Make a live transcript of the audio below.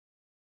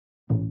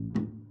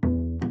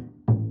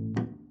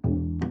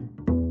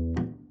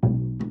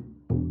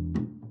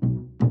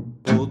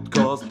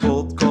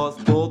Podcast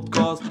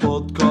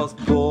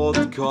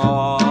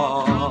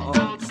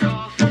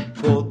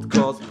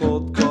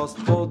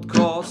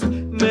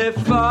med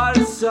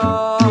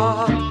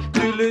Farsad.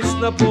 Du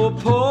lyssnar på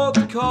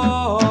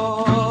podcast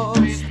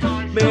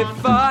med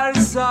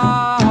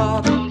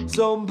Farsad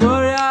som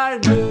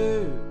börjar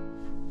nu.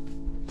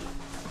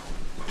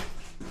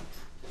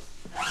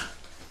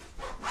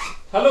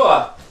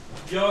 Hallå!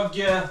 Jag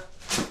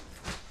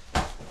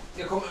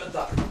kommer, vänta.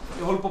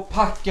 Jag håller på att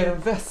packa en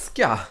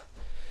väska.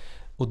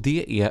 Och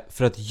det är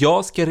för att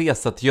jag ska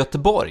resa till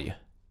Göteborg.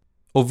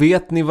 Och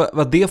vet ni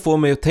vad det får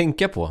mig att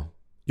tänka på?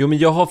 Jo, men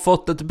jag har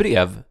fått ett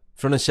brev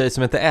från en tjej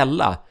som heter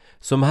Ella,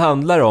 som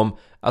handlar om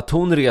att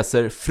hon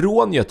reser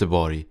från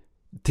Göteborg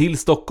till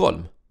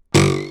Stockholm.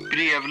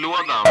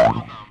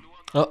 Brevlådan.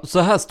 Ja, så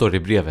här står det i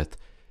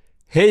brevet.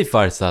 Hej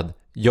Farsad,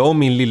 jag och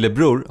min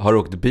lillebror har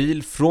åkt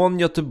bil från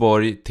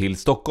Göteborg till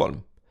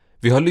Stockholm.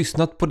 Vi har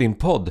lyssnat på din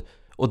podd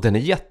och den är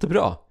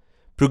jättebra.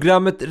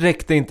 Programmet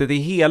räckte inte till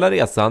hela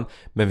resan,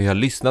 men vi har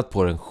lyssnat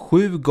på den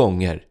 7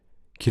 gånger.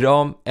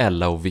 Kram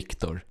Ella och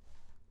Viktor.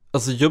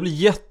 Alltså jag blir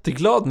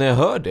jätteglad när jag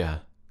hör det.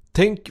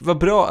 Tänk vad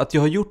bra att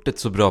jag har gjort ett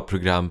så bra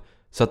program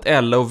så att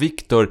Ella och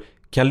Viktor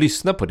kan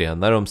lyssna på det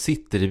när de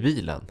sitter i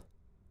bilen.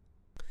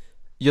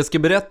 Jag ska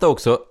berätta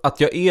också att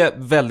jag är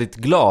väldigt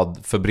glad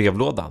för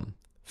brevlådan.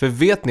 För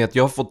vet ni att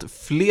jag har fått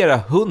flera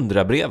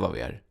 100 brev av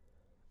er?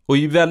 Och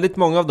i väldigt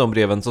många av de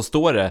breven så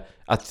står det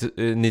att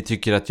ni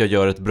tycker att jag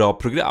gör ett bra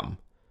program.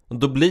 Och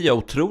då blir jag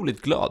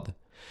otroligt glad.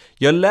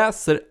 Jag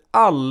läser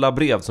alla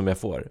brev som jag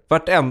får.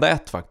 Vartenda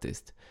ett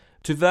faktiskt.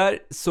 Tyvärr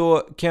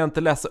så kan jag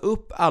inte läsa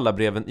upp alla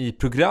breven i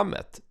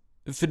programmet.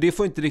 För det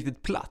får inte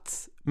riktigt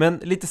plats. Men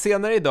lite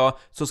senare idag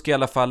så ska jag i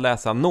alla fall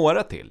läsa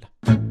några till.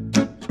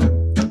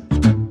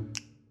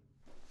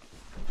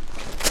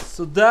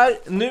 Så där,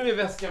 nu är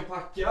väskan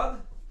packad.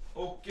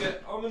 Och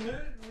ja, men nu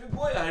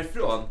går jag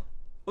härifrån.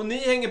 Och ni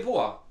hänger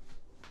på.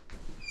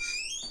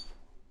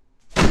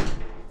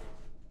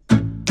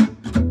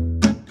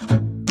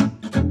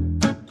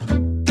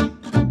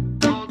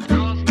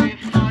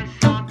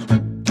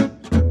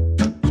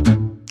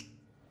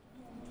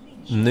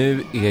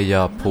 Nu är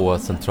jag på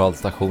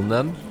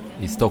centralstationen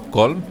i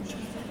Stockholm.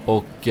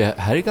 Och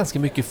här är ganska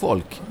mycket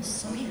folk.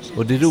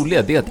 Och det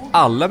roliga är att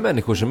alla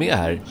människor som är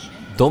här,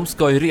 de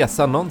ska ju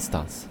resa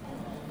någonstans.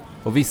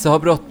 Och vissa har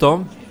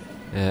bråttom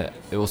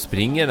och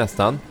springer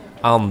nästan.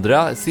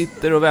 Andra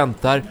sitter och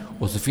väntar.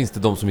 Och så finns det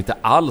de som inte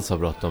alls har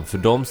bråttom, för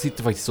de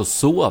sitter faktiskt och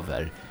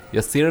sover.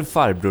 Jag ser en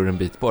farbror en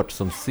bit bort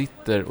som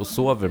sitter och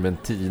sover med en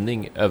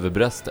tidning över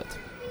bröstet.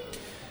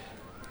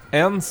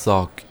 En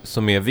sak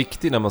som är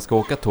viktig när man ska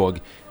åka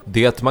tåg,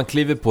 det är att man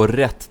kliver på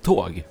rätt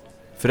tåg.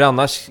 För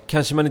annars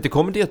kanske man inte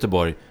kommer till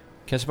Göteborg.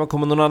 Kanske man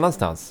kommer någon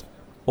annanstans.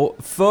 Och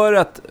för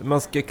att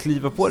man ska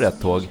kliva på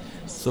rätt tåg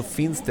så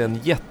finns det en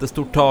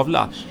jättestor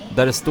tavla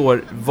där det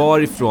står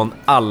varifrån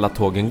alla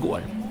tågen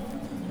går.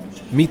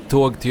 Mitt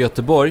tåg till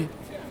Göteborg,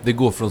 det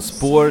går från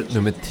spår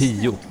nummer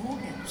 10.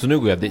 Så nu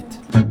går jag dit.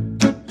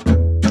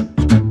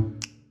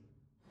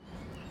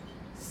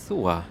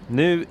 Så,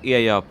 nu är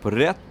jag på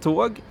rätt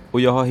tåg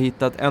och jag har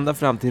hittat ända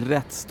fram till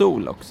rätt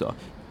stol också.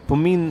 På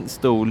min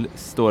stol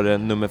står det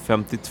nummer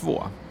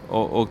 52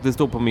 och det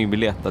står på min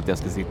biljett att jag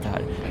ska sitta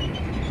här.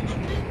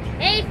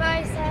 Hej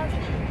Farsad!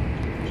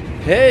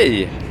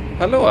 Hej!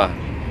 Hallå!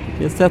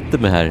 Jag sätter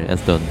mig här en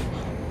stund.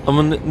 Ja,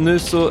 men nu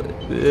så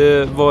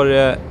var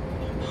det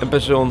en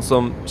person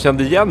som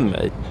kände igen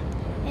mig.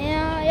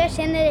 Ja, jag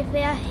känner det för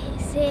jag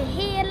ser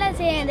hela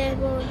tiden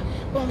på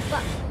Bompa.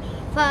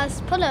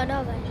 Fast på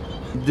lördagar.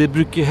 Det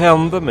brukar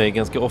hända mig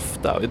ganska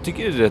ofta. Jag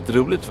tycker det är rätt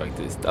roligt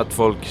faktiskt att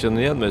folk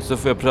känner igen mig. Så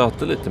får jag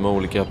prata lite med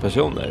olika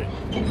personer.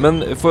 Men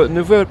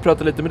nu får jag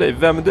prata lite med dig.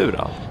 Vem är du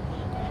då?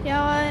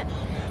 Jag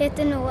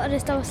heter Noah. Det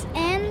stavas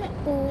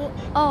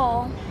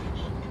N-O-A.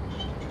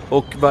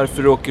 Och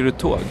varför åker du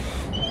tåg?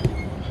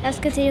 Jag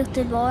ska till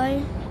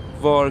Göteborg.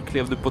 Var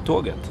klev du på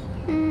tåget?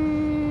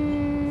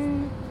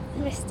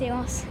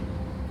 Västerås.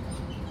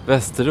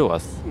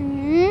 Västerås?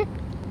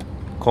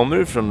 Kommer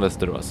du från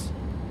Västerås?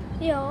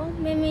 Ja,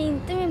 men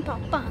inte min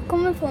pappa. Han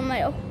kommer från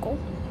Marocko.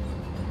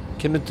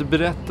 Kan du inte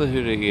berätta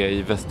hur det är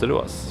i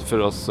Västerås för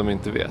oss som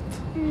inte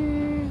vet?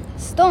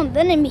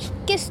 Stånden är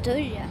mycket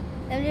större.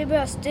 Den blir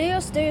bara större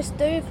och större och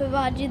större för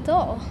varje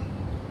dag.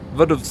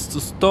 Vadå,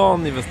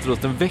 stan i Västerås,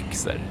 den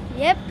växer?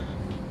 Japp,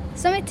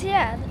 som ett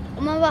träd.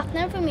 Om man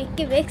vattnar den för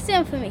mycket växer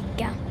den för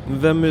mycket.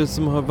 Vem är det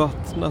som har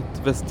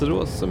vattnat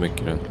Västerås så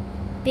mycket då?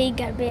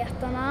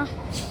 Byggarbetarna.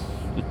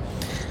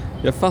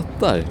 Jag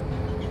fattar.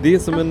 Det är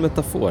som en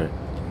metafor.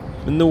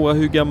 Men Noah,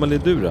 hur gammal är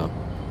du då?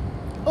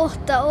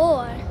 8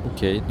 år.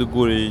 Okej, då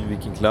går du i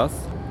vilken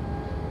klass?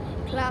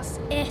 Klass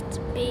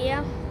 1B.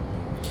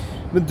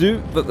 Men du,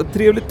 vad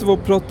trevligt att få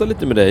prata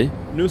lite med dig.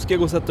 Nu ska jag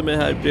gå och sätta mig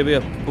här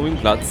bredvid på min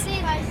plats.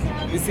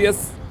 Vi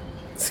ses.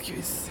 Ska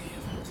vi se.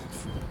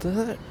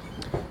 Där.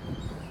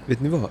 Vet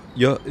ni vad?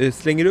 Jag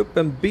slänger upp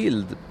en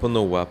bild på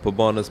Noah på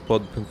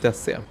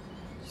barnespodd.se.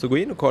 Så gå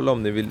in och kolla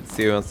om ni vill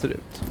se hur han ser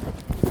ut.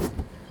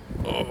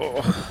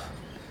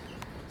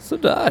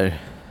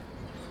 Sådär.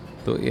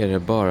 Då är det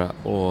bara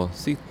att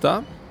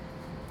sitta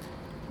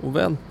och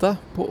vänta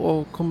på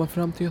att komma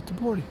fram till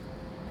Göteborg.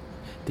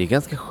 Det är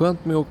ganska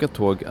skönt med att åka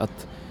tåg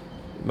att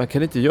man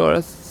kan inte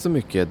göra så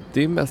mycket.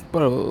 Det är mest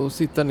bara att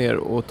sitta ner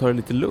och ta det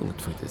lite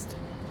lugnt faktiskt.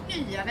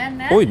 Nya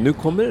vänner. Oj, nu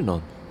kommer det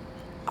någon.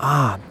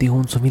 Det är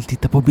hon som vill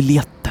titta på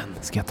biljetten.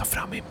 Ska jag ta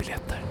fram min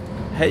biljett här?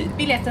 Hej.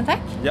 Biljetten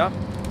tack. Ja,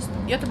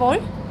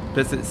 Göteborg.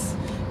 precis.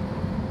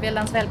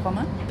 Väldans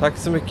välkommen. Tack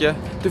så mycket.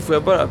 Du, får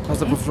jag bara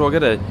passa på att fråga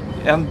dig.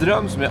 En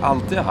dröm som jag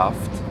alltid har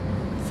haft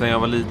sedan jag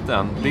var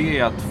liten, det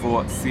är att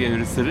få se hur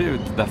det ser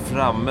ut där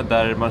framme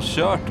där man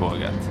kör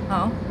tåget.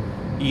 Ja.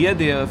 Är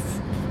det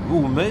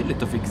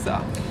omöjligt att fixa?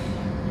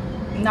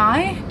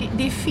 Nej,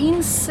 det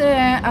finns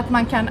att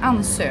man kan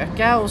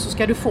ansöka och så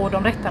ska du få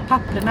de rätta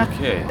papperna.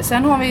 Okej.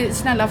 Sen har vi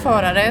snälla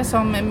förare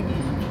som,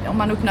 om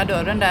man öppnar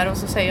dörren där och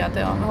så säger att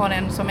jag har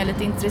en som är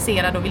lite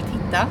intresserad och vill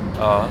titta.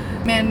 Ja.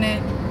 Men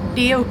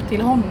det är upp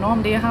till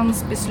honom, det är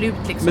hans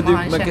beslut liksom. Men du,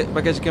 han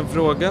man kanske kan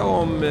fråga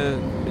om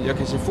jag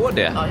kanske får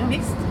det? Ja,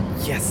 visst.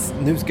 Yes,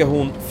 nu ska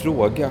hon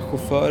fråga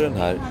chauffören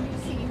här.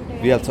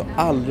 Vi är alltså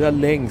allra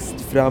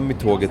längst fram i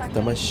tåget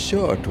där man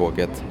kör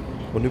tåget.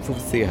 Och nu får vi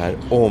se här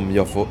om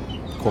jag får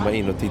komma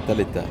in och titta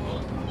lite.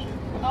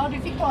 Ja, du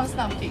fick ta en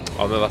snabb titt.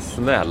 Ja, men vad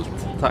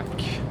snällt.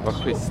 Tack. Vad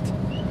schysst.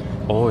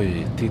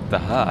 Oj, titta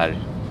här.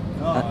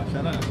 Ja,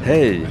 tjena.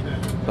 Hej.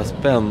 Vad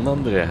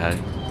spännande det är här.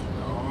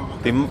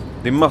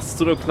 Det är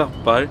massor av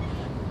knappar.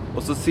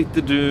 Och så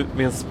sitter du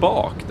med en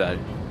spak där.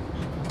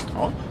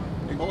 Ja,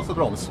 det är gas och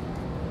broms.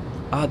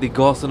 Det är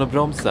gasen och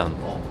bromsen.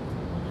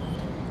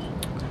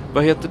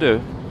 Vad heter du?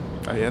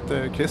 Jag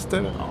heter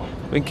Christer.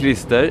 Men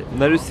Christer,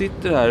 när du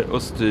sitter här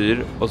och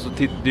styr och så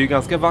det är ju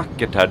ganska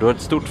vackert här. Du har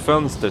ett stort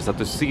fönster så att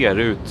du ser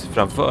ut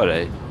framför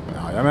dig.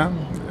 Jajamän,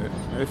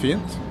 det är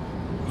fint.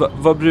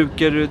 Vad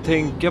brukar du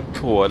tänka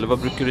på eller vad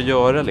brukar du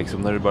göra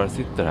liksom när du bara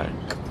sitter här?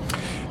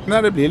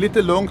 När det blir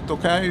lite lugnt då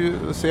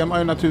ser man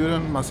ju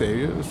naturen. Man ser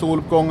ju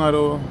soluppgångar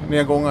och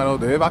nedgångar och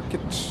det är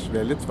vackert.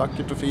 Väldigt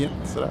vackert och fint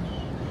sådär.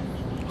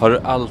 Har du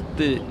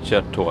alltid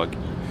kört tåg?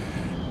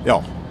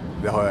 Ja,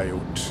 det har jag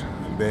gjort.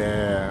 Det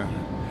är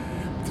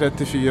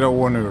 34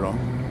 år nu då.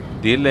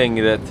 Det är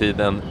längre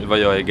tid än vad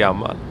jag är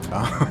gammal.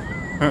 Ja.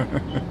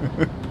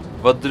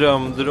 Vad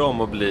drömde du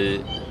om att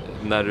bli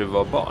när du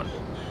var barn?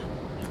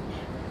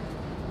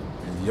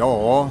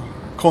 Ja,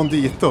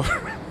 konditor.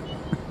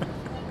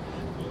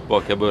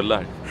 Baka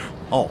bullar?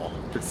 Ja,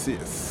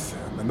 precis.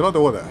 Men det var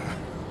då det.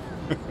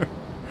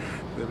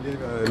 Det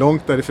blir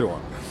långt därifrån.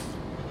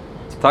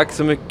 Tack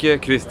så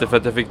mycket Christer för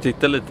att jag fick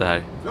titta lite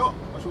här. Ja,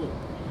 varsågod.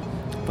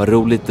 Vad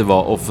roligt det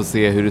var att få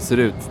se hur det ser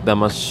ut där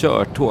man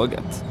kör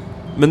tåget.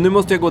 Men nu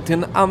måste jag gå till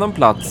en annan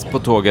plats på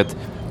tåget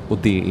och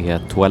det är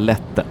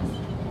toaletten.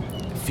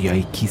 För jag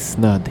är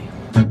kissnödig.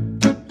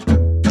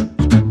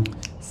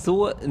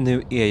 Så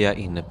nu är jag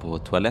inne på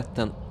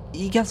toaletten.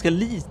 I ganska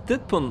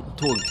litet på en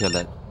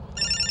tågtoalett.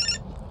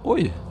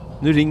 Oj,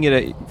 nu ringer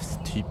det.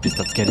 Typiskt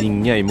att ska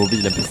ringa i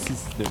mobilen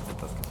precis nu.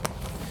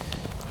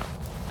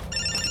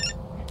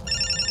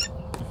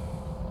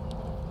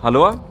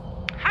 Hallå?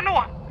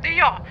 Hallå, det är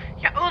jag.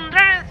 Jag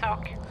undrar en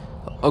sak.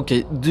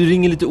 Okej, du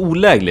ringer lite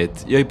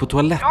olägligt. Jag är på Ja,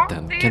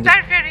 toaletten. det är Kan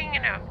därför jag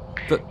ringer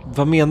nu.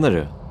 Vad menar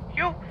du?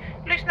 Jo,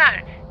 lyssna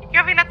här.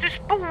 Jag vill att du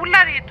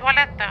spolar i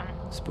toaletten.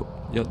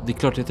 Ja, det är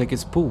klart jag tänker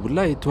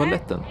spola i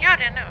toaletten. Gör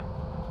det nu.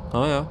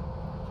 Ja.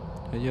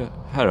 Jag gör.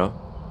 Här då.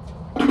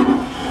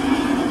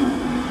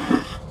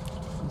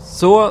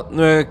 Så,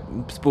 nu har jag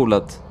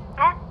spolat.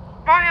 Ja,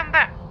 vad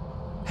hände?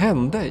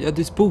 Hände? Ja,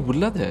 det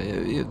spolade.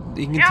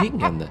 Ingenting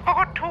ja, hände.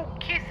 Vart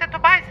tog kisset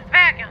och bajset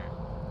vägen?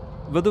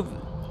 Vadå?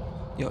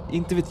 Ja,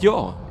 inte vet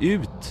jag.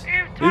 Ut.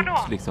 Ut vadå?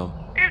 Ut liksom.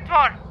 Ut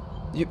var?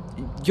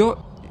 Ja,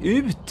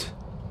 ut.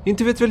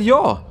 Inte vet väl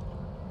jag.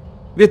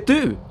 Vet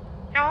du?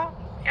 Ja,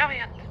 jag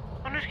vet.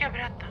 Och nu ska jag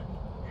berätta.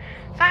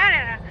 Så här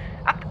är det.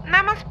 Att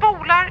när man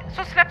spolar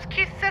så släpps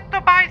kisset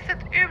och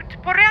bajset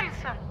ut på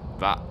rälsen.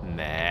 Va?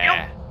 Nej. Jo,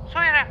 så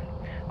är det.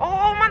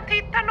 Och om man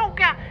tittar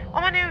noga,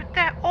 om man är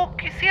ute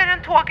och ser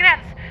en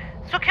tågräls,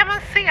 så kan man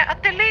se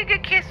att det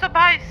ligger kiss och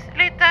bajs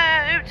lite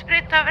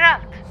utspritt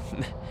överallt.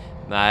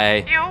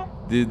 Nej. Jo.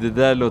 Det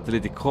där låter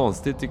lite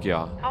konstigt tycker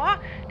jag. Ja,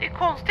 det är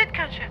konstigt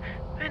kanske.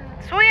 Men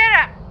så är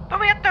det. Då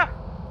vet du.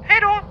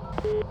 Hej då.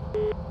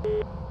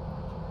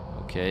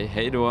 Okej,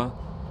 hej då.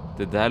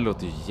 Det där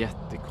låter ju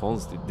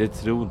jättekonstigt. Det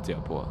tror inte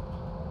jag på.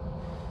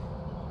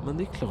 Men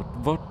det är klart,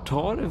 vart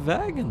tar det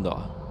vägen då?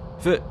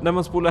 För när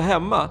man spolar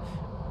hemma,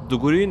 då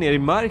går det ju ner i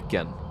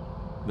marken.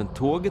 Men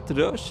tåget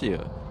rör sig ju.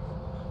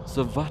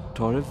 Så vart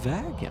tar det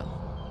vägen?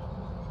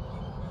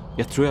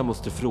 Jag tror jag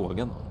måste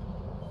fråga någon.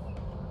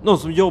 Någon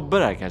som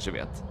jobbar här kanske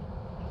vet.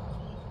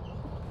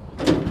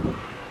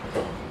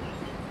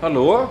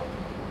 Hallå?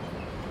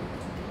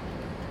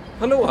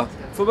 Hallå?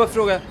 Får bara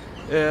fråga.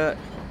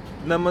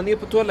 När man är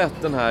på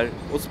toaletten här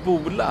och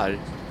spolar,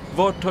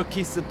 vart tar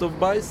kisset och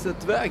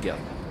bajset vägen?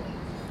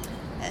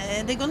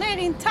 Det går ner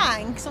i en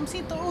tank som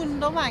sitter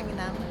under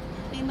vagnen.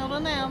 Rinner det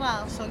ner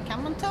där så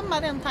kan man tömma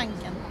den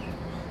tanken.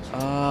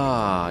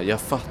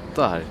 Jag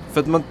fattar. För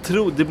att man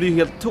tror, det blir ju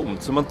helt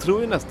tomt. Så man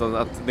tror ju nästan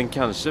att den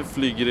kanske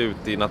flyger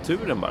ut i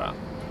naturen bara.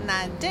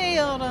 Nej, det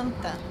gör det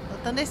inte.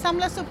 Utan det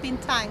samlas upp i en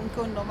tank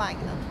under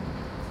vagnen.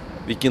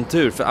 Vilken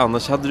tur, för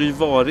annars hade det ju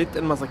varit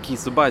en massa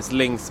kiss och bajs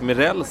längs med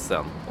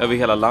rälsen över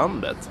hela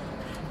landet.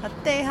 Att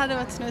det hade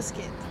varit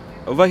snuskigt.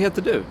 Och vad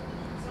heter du?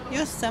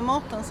 Josse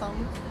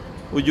Mårtensson.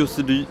 Och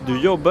Josse,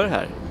 du jobbar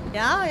här?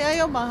 Ja, jag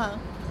jobbar här.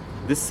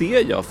 Det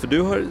ser jag, för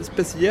du har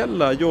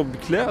speciella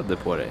jobbkläder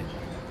på dig.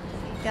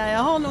 Ja, jag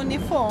har en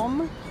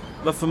uniform.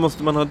 Varför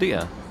måste man ha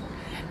det?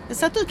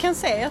 Så att du kan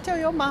se att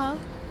jag jobbar här.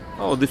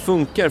 Ja, det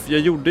funkar, för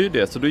jag gjorde ju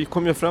det. Så då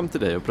kom jag fram till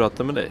dig och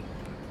pratade med dig.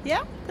 Ja,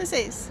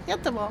 precis.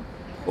 Jättebra.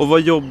 Och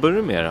vad jobbar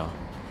du med då?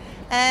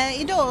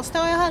 Idag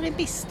står jag här i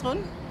bistron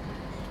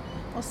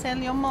och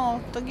säljer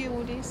mat och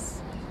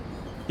godis.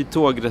 I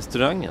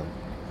tågrestaurangen?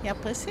 Ja,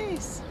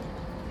 precis.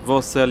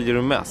 Vad säljer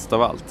du mest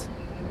av allt?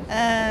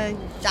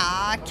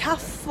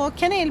 Kaffe och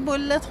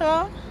kanelbulle tror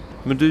jag.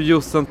 Men du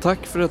Jossan,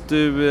 tack för att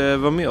du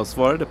var med och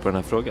svarade på den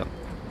här frågan.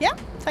 Ja,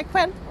 tack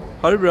själv.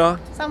 Ha det bra.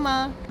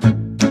 Samma.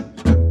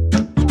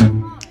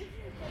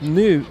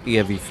 Nu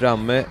är vi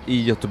framme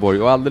i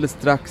Göteborg och alldeles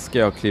strax ska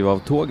jag kliva av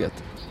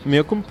tåget. Men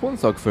jag kom på en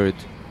sak förut.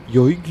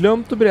 Jag har ju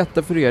glömt att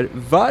berätta för er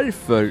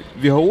varför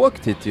vi har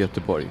åkt hit till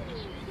Göteborg.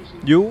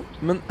 Jo,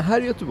 men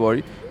här i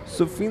Göteborg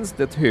så finns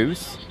det ett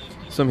hus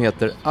som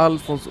heter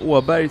Alfons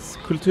Åbergs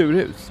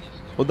kulturhus.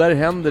 Och där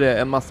händer det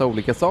en massa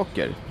olika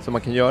saker som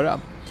man kan göra.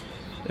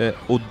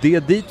 Och det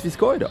är dit vi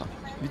ska idag.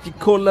 Vi ska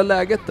kolla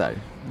läget där,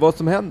 vad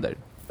som händer.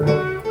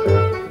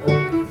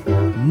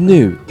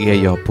 Nu är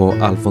jag på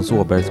Alfons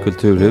Åbergs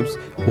kulturhus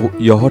och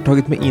jag har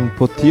tagit mig in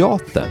på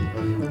teatern.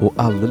 Och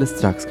alldeles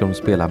strax ska de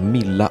spela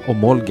Milla och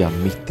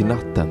Molgan mitt i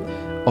natten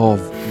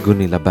av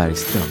Gunilla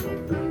Bergström.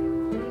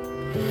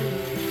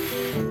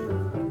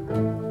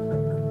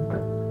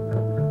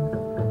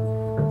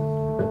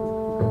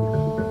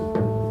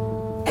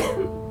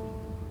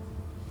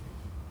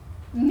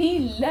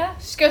 Milla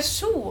ska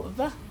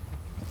sova.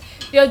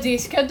 Ja, det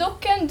ska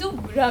dockan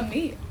Dora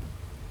med.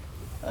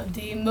 Ja,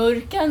 det är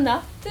mörka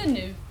natten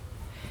nu.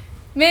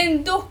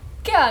 Men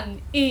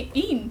dockan är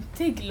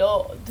inte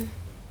glad.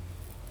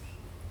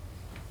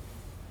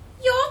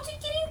 Jag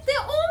tycker inte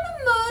om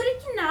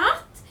mörk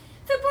natt.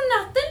 För på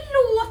natten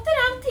låter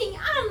allting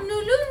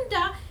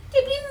annorlunda.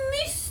 Det blir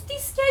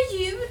mystiska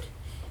ljud.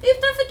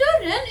 Utanför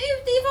dörren,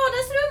 ute i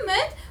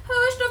vardagsrummet,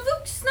 hörs de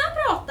vuxna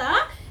prata.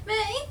 Men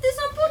inte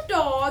som på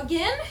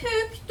dagen,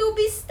 högt och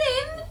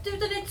bestämt,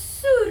 utan ett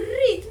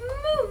surrigt,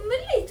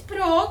 mumligt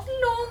prat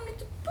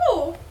långt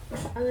bort.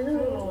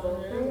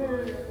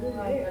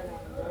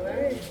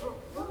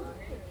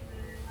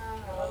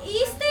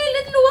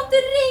 Istället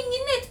låter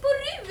regnet på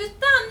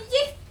rutan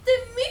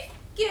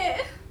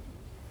jättemycket.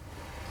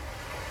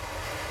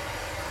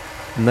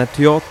 När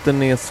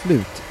teatern är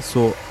slut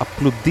så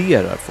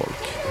applåderar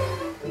folk.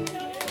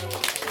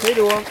 Hej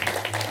då!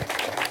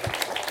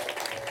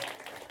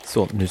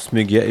 Så, nu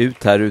smyger jag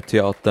ut här ur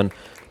teatern.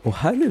 Och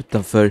här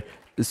utanför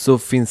så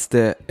finns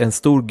det en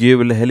stor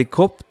gul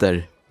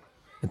helikopter.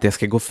 Jag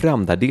ska gå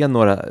fram där. Det är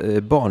några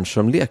barn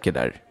som leker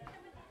där.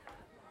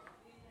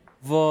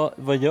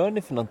 Vad gör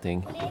ni för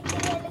någonting?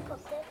 Leker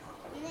helikopter?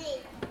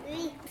 Nej,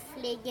 vi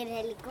flyger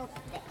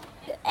helikopter.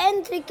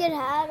 En trycker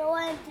här och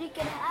en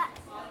trycker här.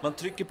 Man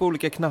trycker på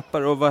olika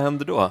knappar och vad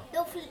händer då?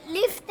 Då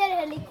lyfter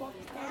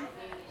helikoptern.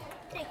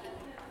 Tryck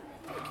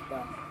då.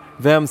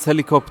 Vems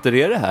helikopter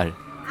är det här?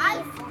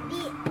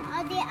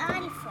 Det är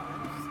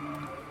Alfons.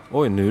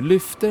 Oj, nu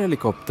lyfter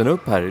helikoptern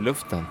upp här i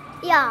luften.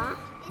 Ja.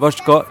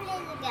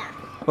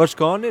 Var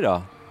ska ni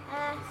då?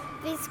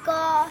 Vi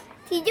ska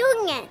till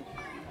djungeln.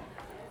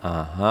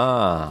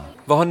 Aha.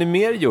 Vad har ni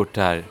mer gjort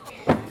här?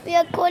 Vi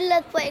har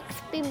kollat på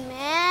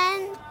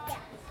experiment.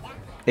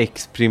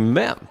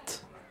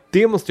 Experiment?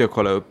 Det måste jag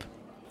kolla upp.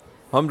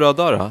 Ha en bra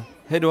dag då.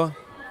 Hej då. Hej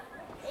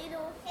då.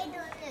 Nu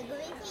går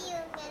vi till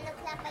djungeln och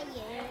klappar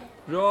djur.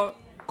 Bra.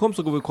 Kom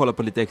så går vi och kollar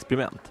på lite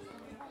experiment.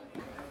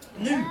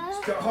 Nu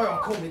har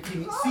jag kommit till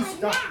mitt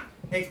sista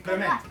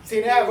experiment.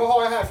 Ser ni här, vad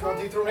har jag här för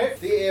någonting tror ni?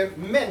 Det är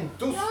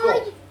Mentos då.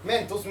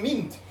 Mentos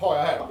mint har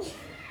jag här va.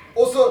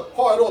 Och så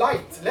har jag då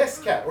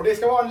lightläsk här. Och det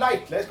ska vara en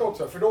lightläsk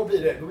också för då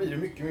blir det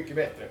mycket, mycket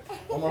bättre.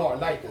 Om man har en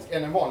lightläsk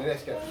än en vanlig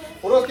läsk.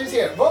 Och då ska vi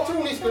se, vad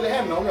tror ni skulle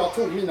hända om jag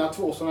tog mina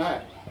två såna här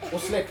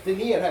och släppte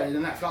ner här i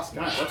den här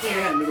flaskan här? Vad tror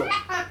ni händer då?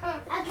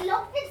 Att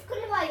locket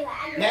skulle vara ju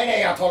här.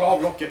 Nej, jag tar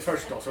av locket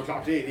först då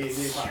såklart.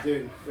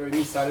 Jag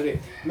missade det.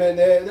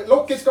 Men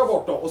locket ska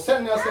bort då. Och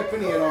sen när jag släpper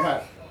ner dem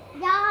här.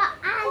 Ja,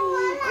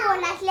 all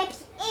cola släpps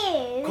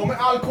ut. Kommer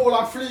all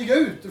cola flyga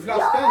ut ur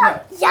flaskan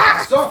här? Ja!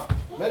 Så,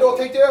 men då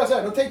tänkte jag så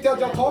här. Då tänkte jag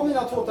att jag tar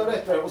mina 2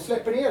 tabletter och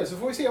släpper ner det. Så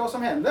får vi se vad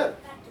som händer.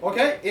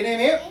 Okej, är ni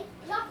med?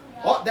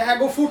 Ja, det här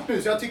går fort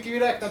nu så jag tycker vi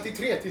räknar till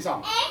 3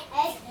 tillsammans.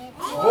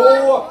 2,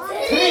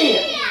 3!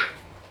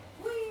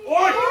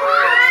 Oj!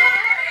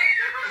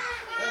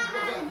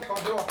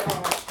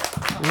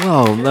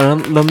 Wow, när han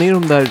la ner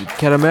de där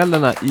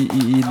karamellerna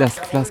i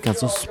läskflaskan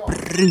så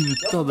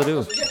sprutade det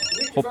upp.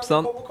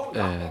 Hoppsan,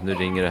 nu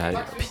ringer det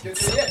här.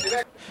 Pinsamt.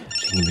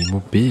 Ringer min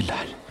mobil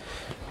här.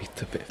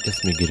 Tuppe, jag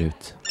smyger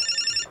ut.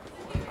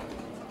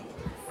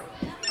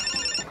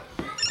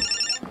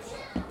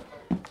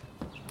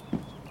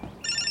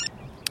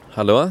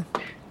 Hallå?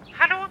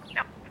 Hallå?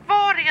 Ja,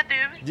 var är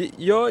du?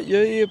 Ja,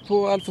 jag är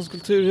på Alfons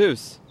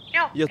kulturhus.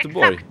 Ja,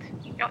 Göteborg. Exakt.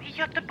 Ja, i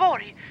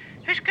Göteborg.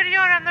 Hur ska du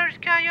göra när du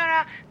ska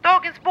göra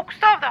dagens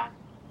bokstav då?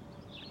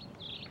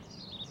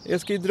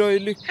 Jag ska ju dra i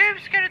Hur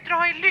ska du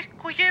dra i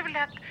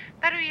lyckohjulet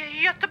när du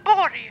är i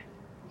Göteborg?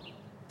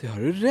 Det har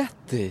du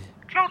rätt i.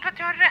 Klart att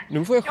jag har rätt.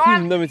 Nu får jag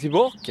skynda mig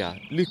tillbaka.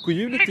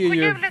 Lyckohjulet är ju...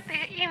 Lyckohjulet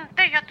är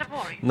inte i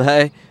Göteborg.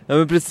 Nej, ja,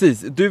 men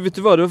precis. Du, vet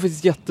du vad? Det var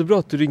faktiskt jättebra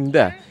att du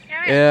ringde.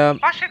 Jag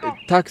vet. Varsågod.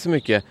 Tack så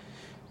mycket.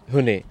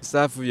 Hörrni, så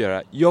här får vi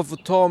göra. Jag får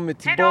ta mig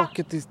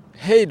tillbaka till...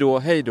 Hej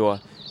då.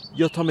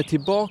 Jag tar mig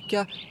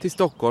tillbaka till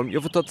Stockholm.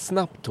 Jag får ta ett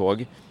snabbt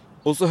tåg.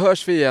 Och så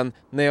hörs vi igen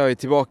när jag är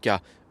tillbaka.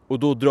 Och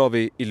då drar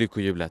vi i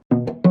lyckohjulet.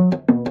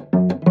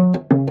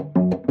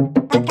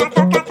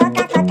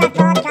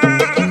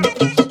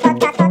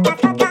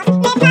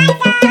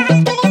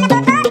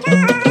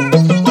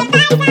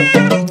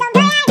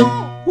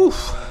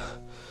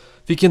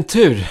 Vilken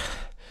tur.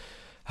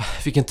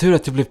 Vilken tur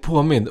att jag blev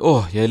påmind.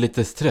 Jag är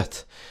lite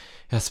trött.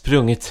 Jag har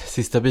sprungit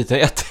sista biten.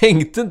 Jag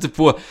tänkte inte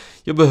på...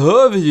 Jag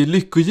behöver ju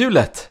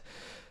lyckohjulet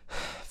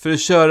för att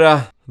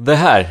köra det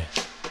här.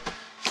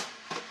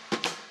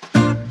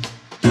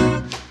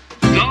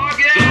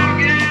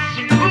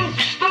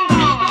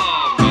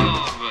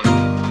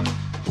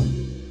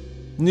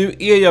 Nu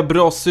är jag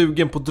bra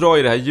sugen på att dra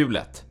i det här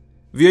hjulet.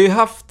 Vi har ju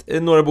haft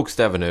några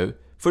bokstäver nu.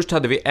 Först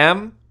hade vi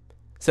M,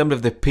 sen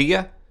blev det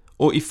P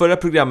och i förra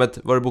programmet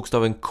var det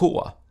bokstaven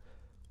K.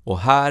 Och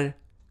här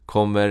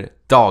kommer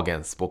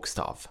dagens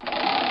bokstav. Ska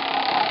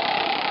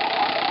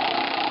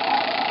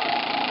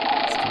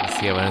vi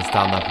se vad den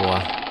stannar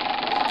på.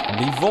 Det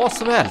blir vad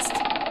som helst.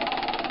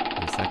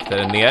 Nu saktar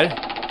den ner.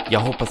 Jag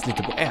hoppas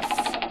lite på F,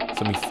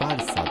 som i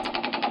Farsad.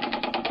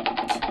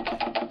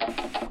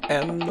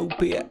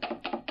 N-O-P.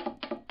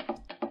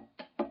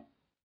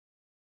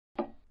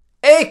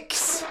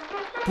 X!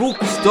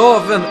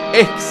 Bokstaven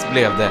X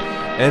blev det.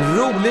 En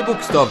rolig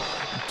bokstav.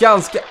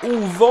 Ganska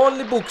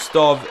ovanlig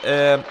bokstav.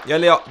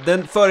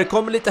 Den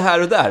förekommer lite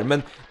här och där.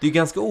 Men det är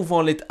ganska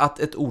ovanligt att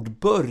ett ord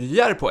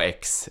börjar på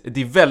X.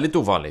 Det är väldigt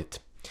ovanligt.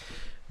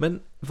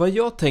 Men vad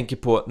jag tänker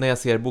på när jag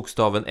ser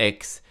bokstaven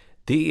X,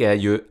 det är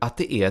ju att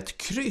det är ett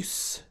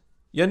kryss.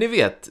 Ja, ni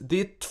vet,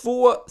 det är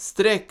två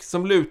streck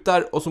som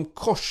lutar och som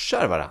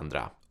korsar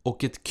varandra.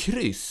 Och ett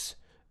kryss,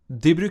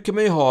 det brukar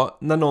man ju ha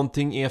när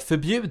någonting är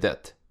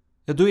förbjudet.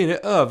 Ja, då är det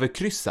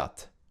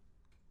överkryssat.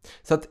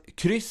 Så att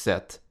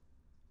krysset,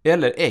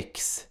 eller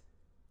X,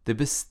 det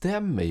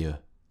bestämmer ju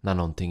när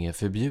någonting är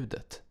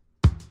förbjudet.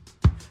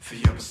 För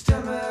jag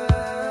bestämmer.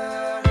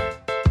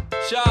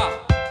 Tja!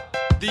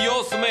 Det är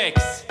jag som är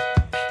X.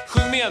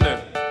 Sjung med nu.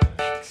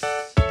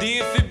 Det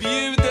är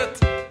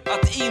förbjudet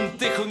att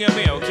inte sjunga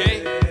med,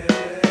 okej?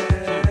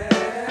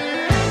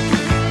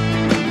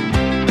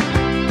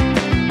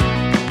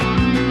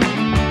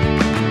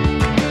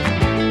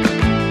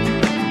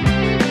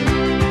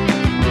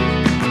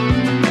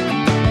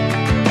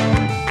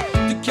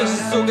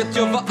 Att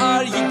jag var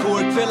arg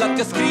igår kväll, att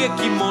jag skrek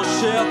i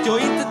morse att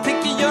jag inte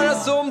tänker göra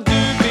som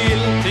du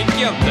vill.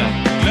 Tänker jag inte,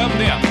 glöm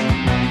det.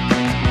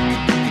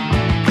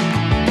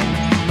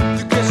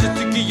 Du kanske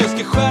tycker jag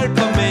ska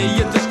skärpa mig,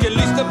 att jag ska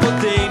lyssna på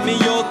dig, men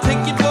jag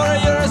tänker bara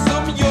göra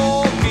som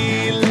jag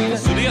vill.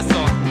 Så det är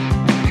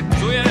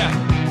så är det.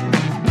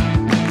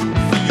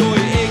 För jag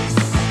är X.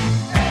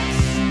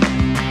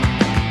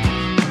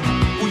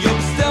 Och jag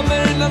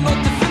bestämmer när något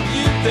är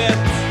förbjudet.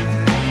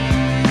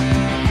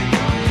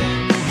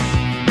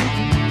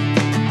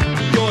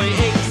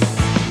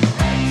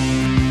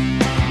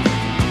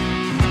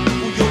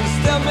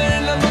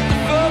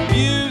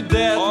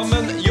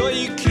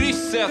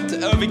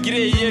 Över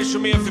grejer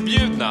som är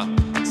förbjudna.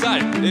 Så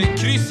här,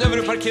 kryss över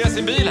att parkera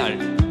sin bil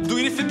här. Då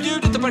är det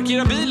förbjudet att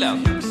parkera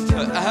bilen.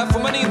 Här får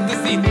man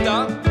inte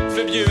sitta.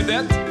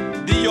 Förbjudet.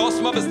 Det är jag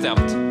som har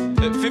bestämt.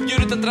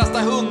 Förbjudet att rasta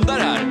hundar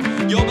här.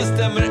 Jag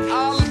bestämmer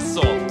allt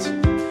sånt.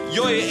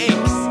 Jag är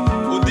X.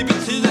 Och det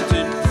betyder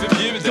typ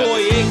förbjudet. Jag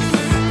är X.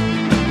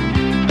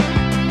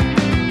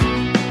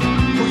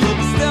 Och jag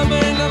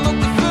bestämmer när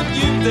något är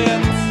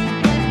förbjudet.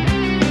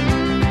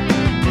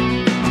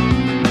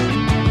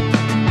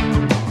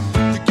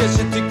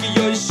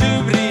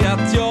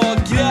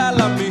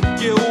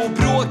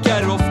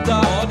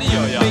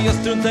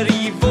 Struntar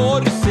i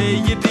vad du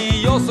säger, det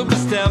är jag som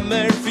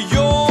bestämmer. För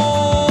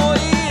jag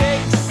är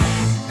X.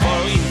 Bara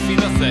att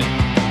infinna sig.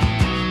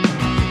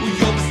 Och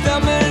jag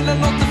bestämmer när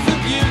något är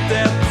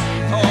förbjudet.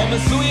 Ja, men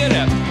så är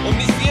det. Om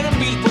ni ser en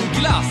bild på en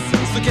glass,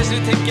 så kanske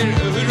ni tänker,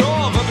 hurra,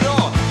 vad bra,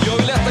 jag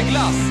vill äta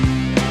glass.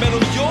 Men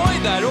om jag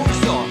är där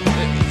också,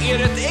 är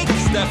det ett X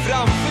där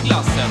framför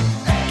glassen,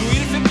 då är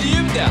det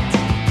förbjudet.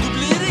 Då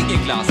blir det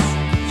ingen glass.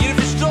 Är det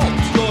förstått?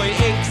 Jag är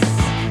X.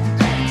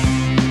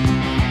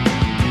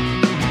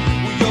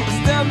 Jag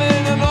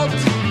bestämmer när något är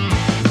förbjudet.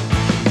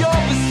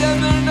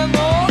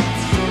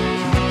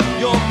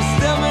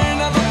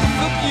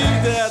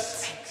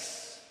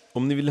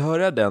 Om ni vill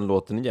höra den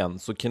låten igen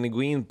så kan ni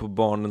gå in på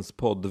Barnens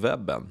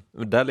poddwebben.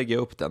 Där lägger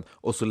jag upp den.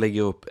 Och så lägger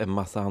jag upp en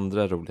massa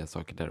andra roliga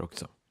saker där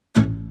också.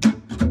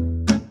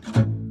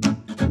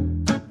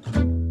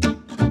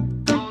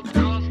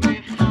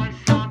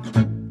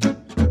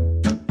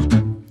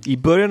 I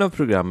början av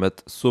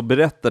programmet så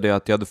berättade jag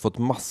att jag hade fått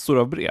massor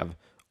av brev.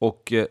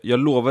 Och jag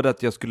lovade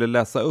att jag skulle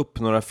läsa upp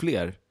några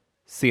fler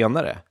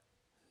senare.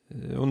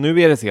 Och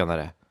nu är det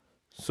senare.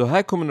 Så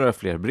här kommer några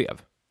fler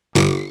brev.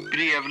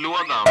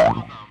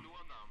 Brevlådan.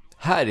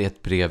 Här är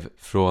ett brev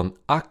från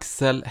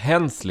Axel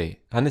Hensley.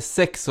 Han är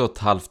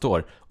 6,5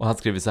 år och han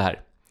skriver så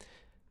här.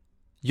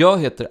 Jag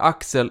heter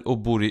Axel och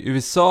bor i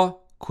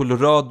USA,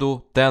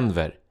 Colorado,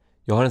 Denver.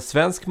 Jag har en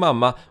svensk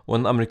mamma och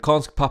en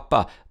amerikansk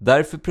pappa.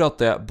 Därför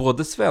pratar jag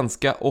både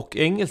svenska och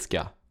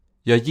engelska.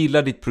 Jag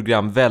gillar ditt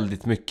program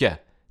väldigt mycket.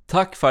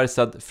 Tack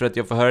Farsad för att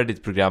jag får höra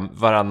ditt program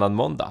varannan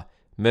måndag.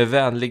 Med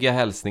vänliga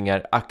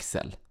hälsningar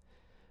Axel.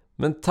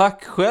 Men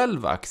tack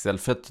själv Axel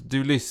för att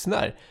du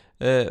lyssnar.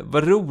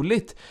 Vad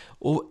roligt.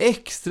 Och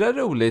extra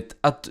roligt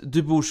att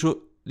du bor så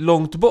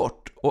långt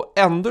bort och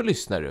ändå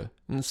lyssnar du.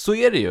 Så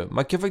är det ju.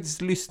 Man kan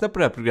faktiskt lyssna på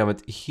det här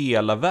programmet i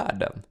hela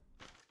världen.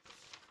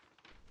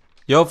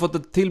 Jag har fått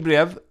ett till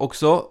brev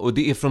också och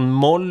det är från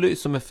Molly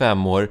som är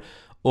 5 år.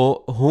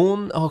 Och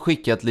hon har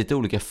skickat lite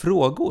olika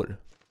frågor.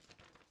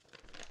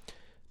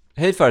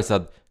 Hej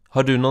Farsad,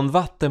 har du någon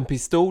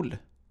vattenpistol?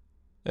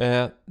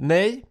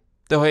 Nej,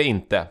 det har jag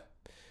inte.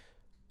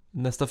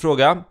 Nästa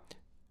fråga.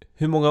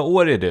 Hur många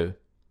år är du?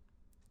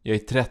 Jag är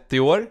 30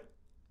 år.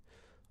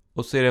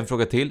 Och så är det en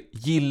fråga till.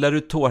 Gillar du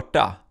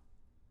tårta?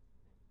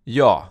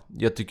 Ja,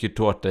 jag tycker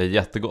tårta är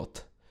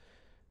jättegott.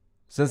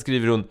 Sen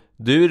skriver hon.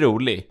 Du är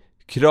rolig.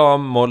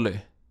 Kram Molly.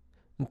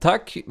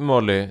 Tack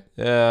Molly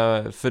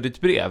för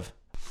ditt brev.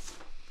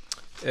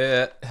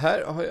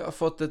 Här har jag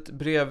fått ett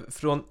brev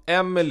från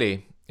Emily.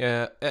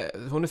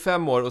 Hon är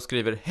 5 år och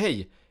skriver.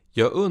 Hej,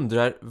 jag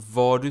undrar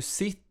var du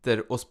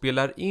sitter och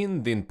spelar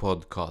in din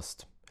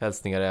podcast.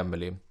 Hälsningar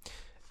Emily.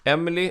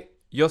 Emily,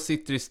 jag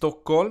sitter i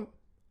Stockholm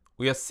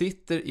och jag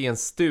sitter i en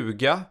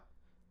stuga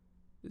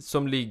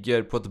som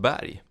ligger på ett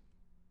berg.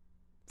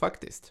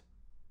 Faktiskt.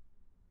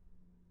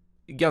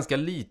 Ganska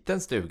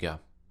liten stuga.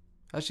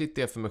 Här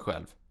sitter jag för mig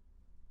själv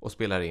och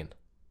spelar in.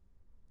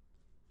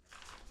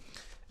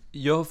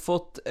 Jag har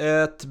fått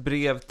ett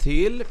brev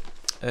till.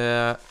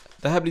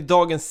 Det här blir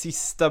dagens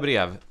sista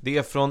brev. Det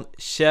är från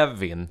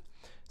Kevin.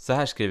 Så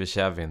här skriver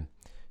Kevin.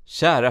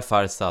 Kära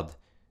Farsad,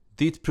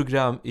 ditt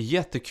program är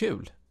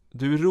jättekul.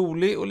 Du är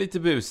rolig och lite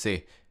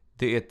busig.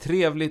 Det är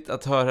trevligt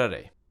att höra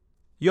dig.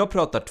 Jag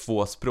pratar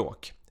 2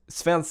 språk.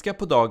 Svenska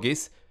på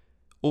dagis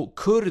och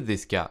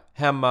kurdiska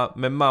hemma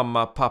med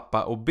mamma,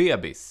 pappa och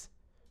bebis.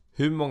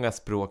 Hur många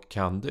språk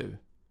kan du?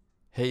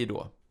 Hej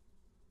då.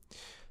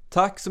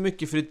 Tack så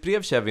mycket för ditt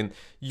brev Kevin.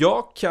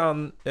 Jag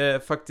kan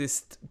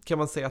faktiskt, kan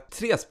man säga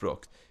 3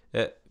 språk.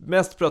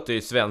 Mest pratar jag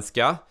ju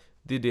svenska.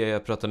 Det är det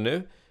jag pratar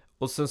nu.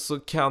 Och sen så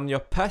kan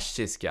jag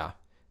persiska.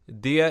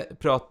 Det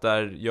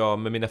pratar jag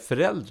med mina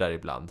föräldrar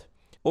ibland.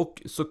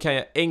 Och så kan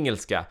jag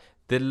engelska.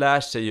 Det lär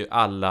sig ju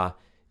alla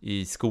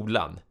i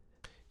skolan.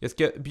 Jag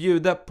ska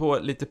bjuda på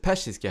lite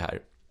persiska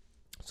här.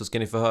 Så ska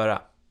ni få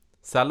höra.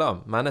 Salam,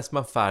 man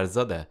esman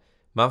farzade.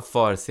 Man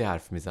farsi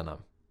harf mizanam.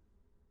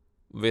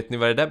 Vet ni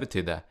vad det där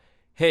betyder?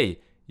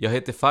 Hej, jag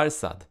heter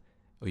Farsad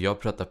och jag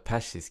pratar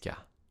persiska.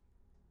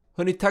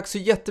 Hörrni, tack så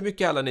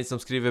jättemycket alla ni som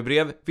skriver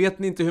brev. Vet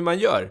ni inte hur man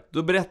gör?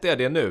 Då berättar jag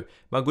det nu.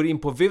 Man går in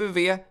på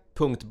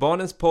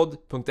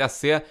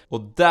www.barnenspodd.se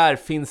och där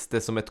finns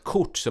det som ett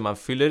kort som man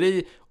fyller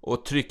i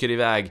och trycker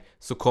iväg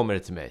så kommer det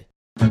till mig.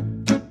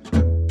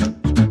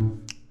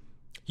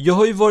 Jag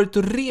har ju varit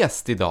och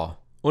rest idag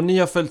och ni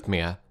har följt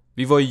med.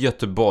 Vi var i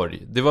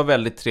Göteborg. Det var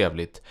väldigt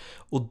trevligt.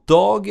 Och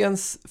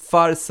dagens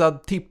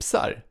Farsad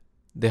tipsar.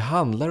 Det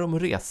handlar om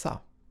att resa.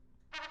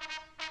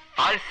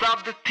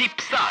 Farsad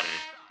tipsar.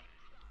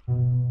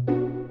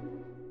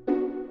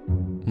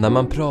 När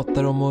man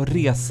pratar om att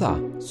resa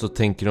så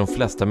tänker de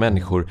flesta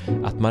människor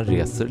att man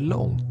reser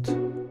långt.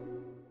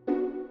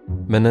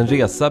 Men en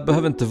resa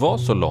behöver inte vara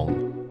så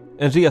lång.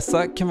 En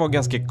resa kan vara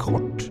ganska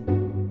kort,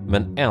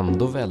 men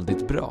ändå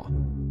väldigt bra.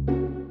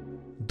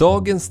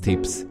 Dagens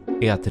tips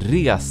är att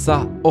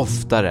resa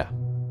oftare,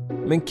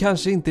 men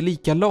kanske inte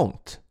lika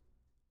långt.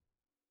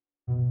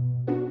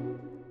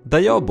 Där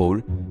jag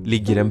bor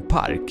ligger en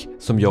park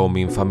som jag och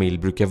min familj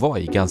brukar vara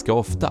i ganska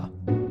ofta.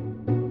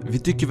 Vi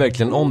tycker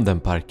verkligen om den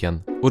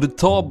parken och det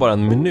tar bara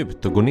en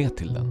minut att gå ner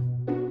till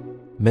den.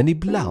 Men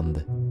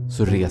ibland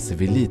så reser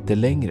vi lite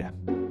längre.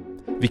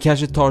 Vi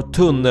kanske tar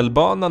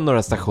tunnelbanan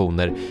några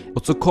stationer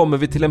och så kommer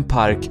vi till en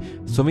park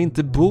som vi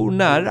inte bor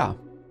nära.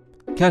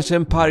 Kanske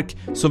en park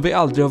som vi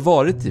aldrig har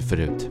varit i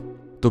förut.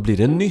 Då blir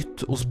det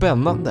nytt och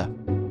spännande.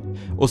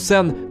 Och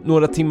sen,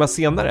 några timmar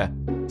senare,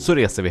 så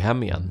reser vi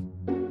hem igen.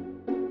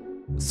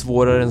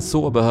 Svårare än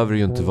så behöver det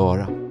ju inte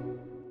vara.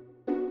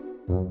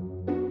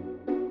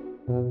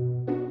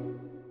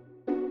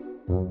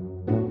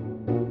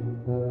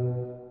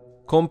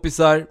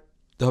 Kompisar,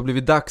 det har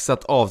blivit dags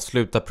att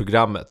avsluta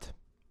programmet.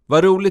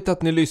 Vad roligt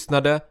att ni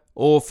lyssnade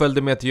och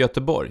följde med till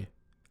Göteborg.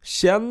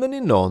 Känner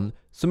ni någon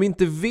som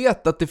inte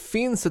vet att det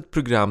finns ett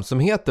program som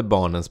heter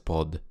Barnens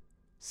podd?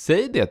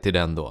 Säg det till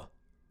den då.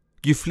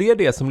 Ju fler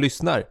det är som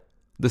lyssnar,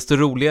 desto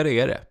roligare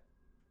är det.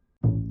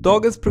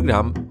 Dagens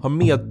program har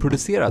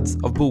medproducerats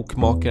av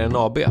Bokmakaren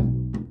AB.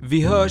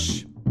 Vi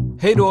hörs.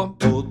 Hej då!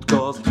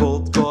 Podcast,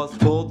 podcast,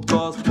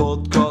 podcast,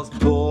 podcast,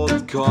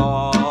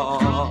 podcast.